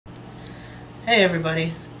Hey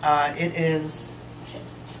everybody, it is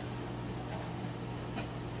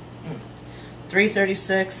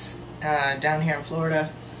 3:36 down here in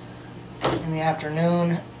Florida in the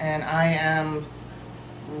afternoon, and I am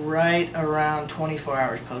right around 24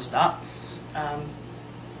 hours post-op. I'm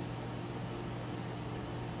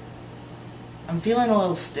feeling a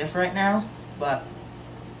little stiff right now, but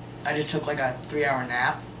I just took like a 3-hour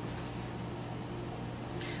nap,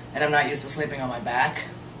 and I'm not used to sleeping on my back.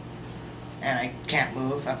 And I can't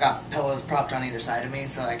move. I've got pillows propped on either side of me,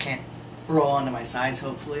 so I can't roll onto my sides,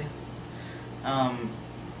 hopefully.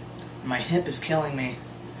 My hip is killing me,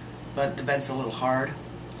 but the bed's a little hard,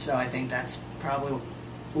 so I think that's probably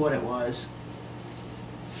what it was.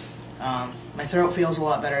 My throat feels a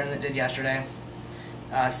lot better than it did yesterday.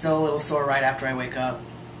 Still a little sore right after I wake up,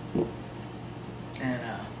 and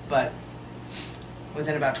but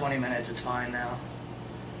within about 20 minutes it's fine now.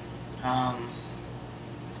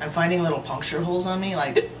 I'm finding little puncture holes on me,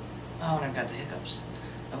 like, oh, and I've got the hiccups.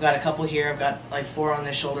 I've got a couple here. I've got like 4 on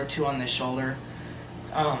this shoulder, 2 on this shoulder.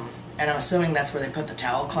 And I'm assuming that's where they put the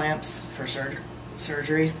towel clamps for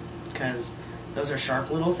surgery, because those are sharp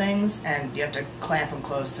little things, and you have to clamp them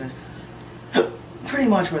close to pretty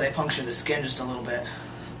much where they puncture the skin just a little bit,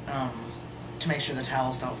 to make sure the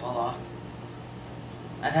towels don't fall off.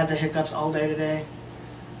 I've had the hiccups all day today,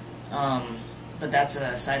 but that's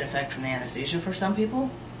a side effect from the anesthesia for some people.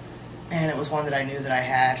 And it was one that I knew that I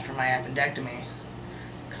had for my appendectomy,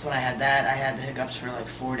 because when I had that, I had the hiccups for like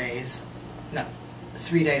 4 days, no,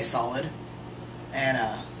 3 days solid, and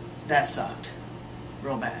that sucked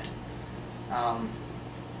real bad.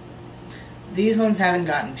 These ones haven't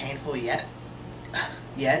gotten painful yet,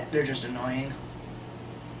 they're just annoying,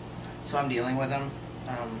 so I'm dealing with them.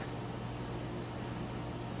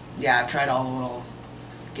 Yeah, I've tried all the little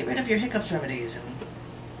get rid of your hiccups remedies, and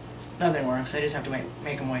nothing works. I just have to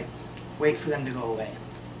make them wait for them to go away.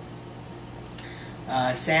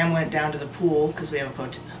 Sam went down to the pool, because we have a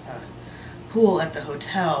pool at the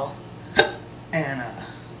hotel, and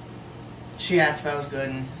she asked if I was good,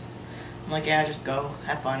 and I'm like, yeah, just go,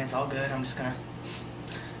 have fun, it's all good. I'm just gonna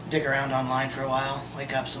dick around online for a while,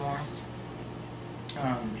 wake up some more.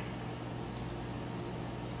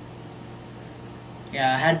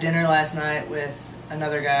 Yeah, I had dinner last night with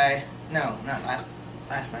another guy. No, not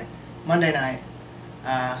last night. Monday night.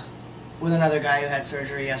 With another guy who had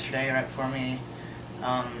surgery yesterday, right before me.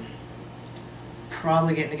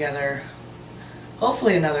 Probably getting together,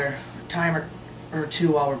 hopefully another time or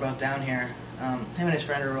two while we're both down here. Him and his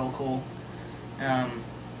friend are real cool.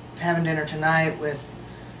 Having dinner tonight with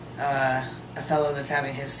a fellow that's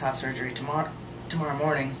having his top surgery tomorrow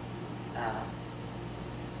morning.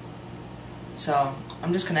 So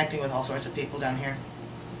I'm just connecting with all sorts of people down here,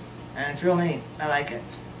 and it's real neat. I like it.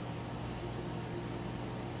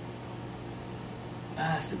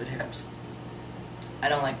 Stupid hiccups. I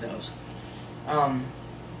don't like those.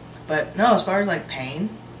 But no, as far as like pain,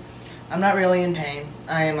 I'm not really in pain.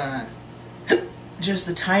 I am just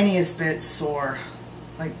the tiniest bit sore,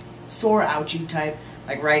 like sore ouchy type,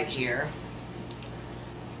 like right here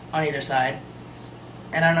on either side.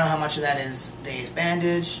 And I don't know how much of that is the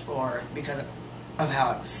bandage or because of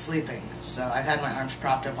how I was sleeping. So I've had my arms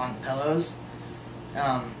propped up on the pillows.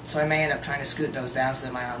 So I may end up trying to scoot those down so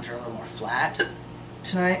that my arms are a little more flat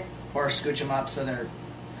tonight, or scooch them up so they're,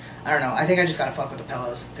 I don't know, I think I just gotta fuck with the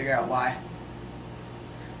pillows, figure out why.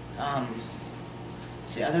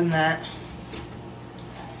 See, other than that,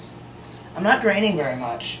 I'm not draining very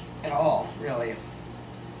much at all, really.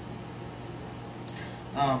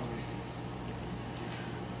 I'll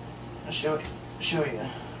show you.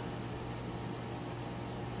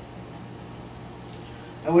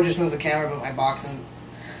 I would just move the camera, but my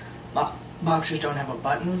boxers don't have a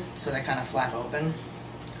button, so they kind of flap open.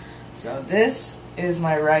 So this is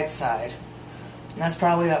my right side, and that's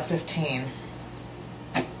probably about 15.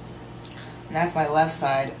 And that's my left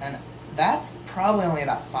side, and that's probably only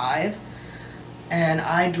about 5. And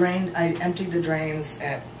I emptied the drains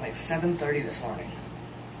at like 7:30 this morning.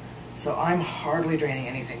 So I'm hardly draining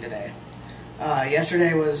anything today.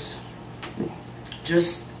 Yesterday was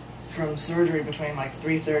just from surgery between like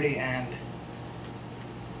 3:30 and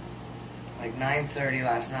like 9:30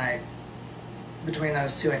 last night. Between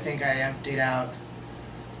those two, I think I emptied out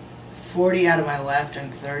 40 out of my left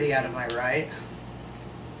and 30 out of my right.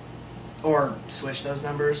 Or switch those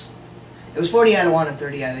numbers. It was 40 out of one and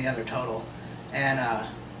 30 out of the other total. And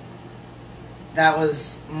that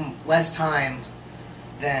was less time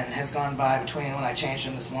than has gone by between when I changed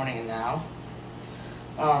them this morning and now.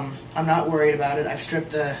 I'm not worried about it. I've stripped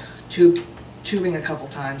the tubing a couple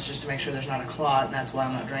times just to make sure there's not a clot, and that's why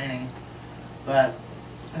I'm not draining. But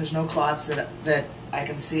There's no clots that I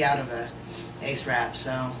can see out of the ace wrap,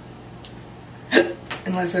 so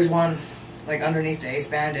unless there's one like underneath the ace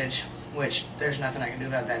bandage, which there's nothing I can do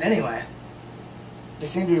about that anyway. They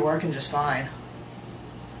seem to be working just fine.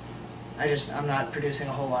 I'm not producing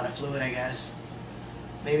a whole lot of fluid, I guess.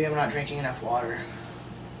 Maybe I'm not drinking enough water.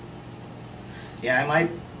 Yeah, I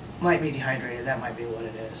might be dehydrated. That might be what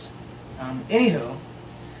it is. Anywho,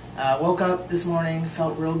 woke up this morning,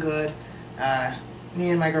 felt real good. Me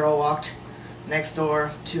and my girl walked next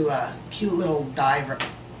door to a cute little dive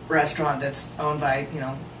restaurant that's owned by, you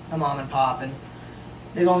know, a mom and pop, and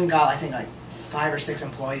they've only got, I think, like 5 or 6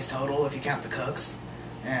 employees total if you count the cooks.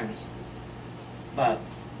 But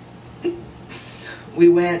we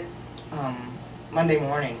went Monday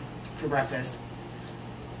morning for breakfast.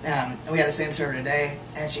 And we had the same server today,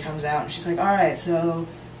 and she comes out and she's like, "Alright, so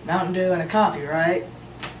Mountain Dew and a coffee, right?"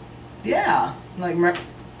 Yeah. Like,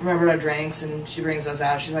 remembered our drinks, and she brings those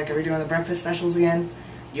out. She's like, "Are we doing the breakfast specials again?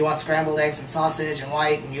 You want scrambled eggs and sausage and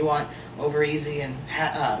white, and you want over easy and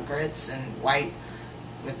grits and white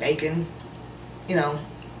with bacon?" You know,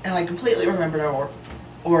 and like completely remembered our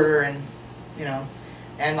order, and you know,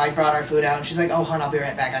 and like brought our food out, and she's like, "Oh, hon, I'll be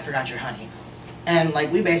right back. I forgot your honey." And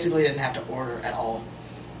like we basically didn't have to order at all,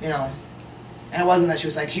 you know. And it wasn't that she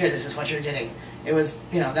was like, "Here, this is what you're getting." It was,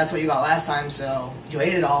 you know, that's what you got last time, so you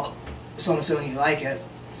ate it all, so I'm assuming you like it,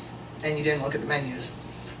 and you didn't look at the menus.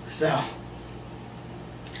 So,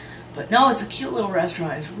 but no, it's a cute little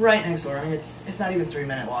restaurant. It's right next door. I mean, it's not even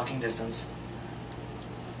 3-minute walking distance.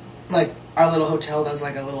 Like, our little hotel does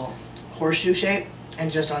like a little horseshoe shape,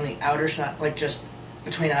 and just on the outer side, like just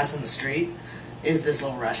between us and the street, is this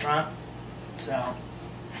little restaurant. So,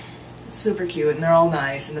 it's super cute, and they're all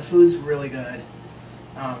nice, and the food's really good.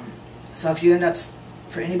 So if you end up,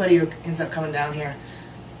 for anybody who ends up coming down here,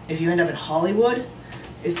 if you end up in Hollywood,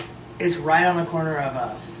 it's right on the corner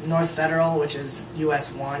of North Federal, which is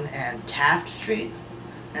US 1, and Taft Street,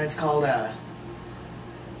 and it's called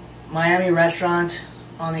Miami Restaurant.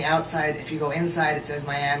 On the outside, if you go inside, it says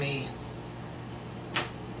Miami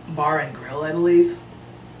Bar and Grill, I believe.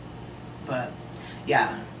 But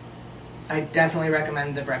yeah, I definitely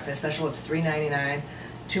recommend the breakfast special. It's $3.99,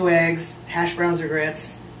 2 eggs, hash browns or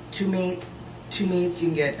grits, 2 meats. You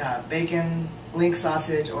can get bacon, link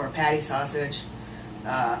sausage, or patty sausage,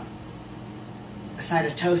 a side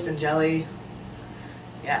of toast and jelly.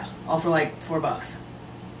 Yeah, all for like $4.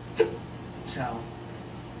 So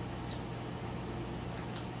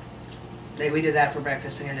we did that for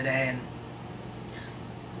breakfast again today, and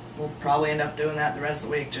we'll probably end up doing that the rest of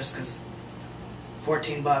the week, just because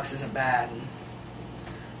 $14 isn't bad, and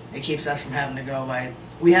it keeps us from having to go buy.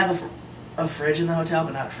 We have a fridge in the hotel,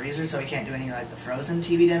 but not a freezer, so we can't do any like the frozen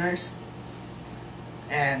TV dinners,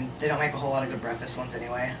 and they don't make a whole lot of good breakfast ones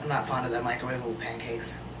anyway. I'm not fond of the microwavable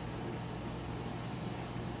pancakes,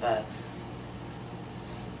 but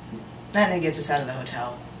then it gets us out of the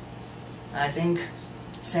hotel. I think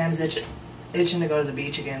Sam's itching to go to the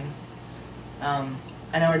beach again.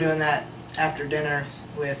 I know we're doing that after dinner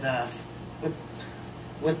with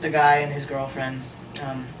the guy and his girlfriend.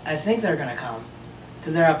 I think they're gonna come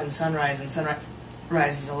because they're up in Sunrise, and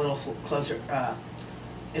Sunrise is a little closer.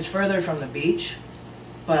 It's further from the beach,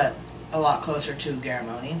 but a lot closer to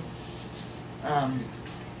Garramone.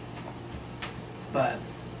 But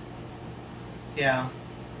yeah,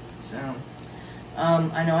 so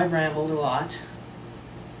I know I've rambled a lot,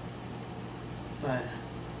 but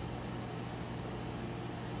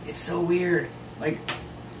it's so weird. Like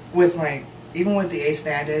even with the ace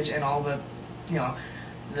bandage and all the, you know,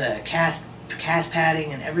 the cast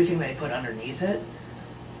padding and everything they put underneath it,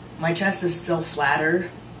 my chest is still flatter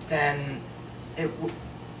than it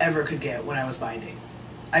ever could get when I was binding.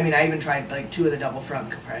 I mean, I even tried like 2 of the double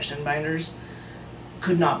front compression binders.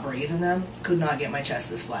 Could not breathe in them. Could not get my chest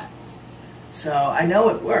this flat. So I know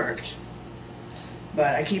it worked,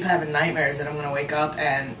 but I keep having nightmares that I'm going to wake up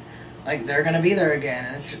and like they're going to be there again,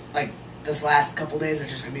 and it's just, like this last couple days are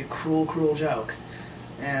just going to be a cruel, cruel joke.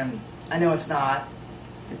 And I know it's not,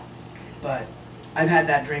 but I've had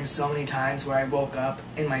that dream so many times where I woke up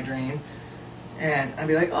in my dream and I'd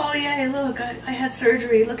be like, "Oh yay, look, I had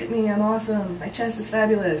surgery, look at me, I'm awesome, my chest is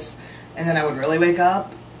fabulous." And then I would really wake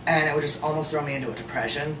up and it would just almost throw me into a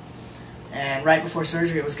depression. And right before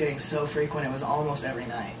surgery it was getting so frequent, it was almost every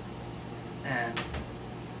night.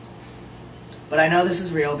 But I know this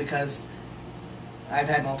is real because I've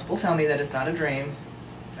had multiple tell me that it's not a dream.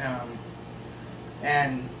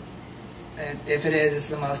 And if it is, it's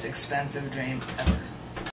the most expensive dream ever.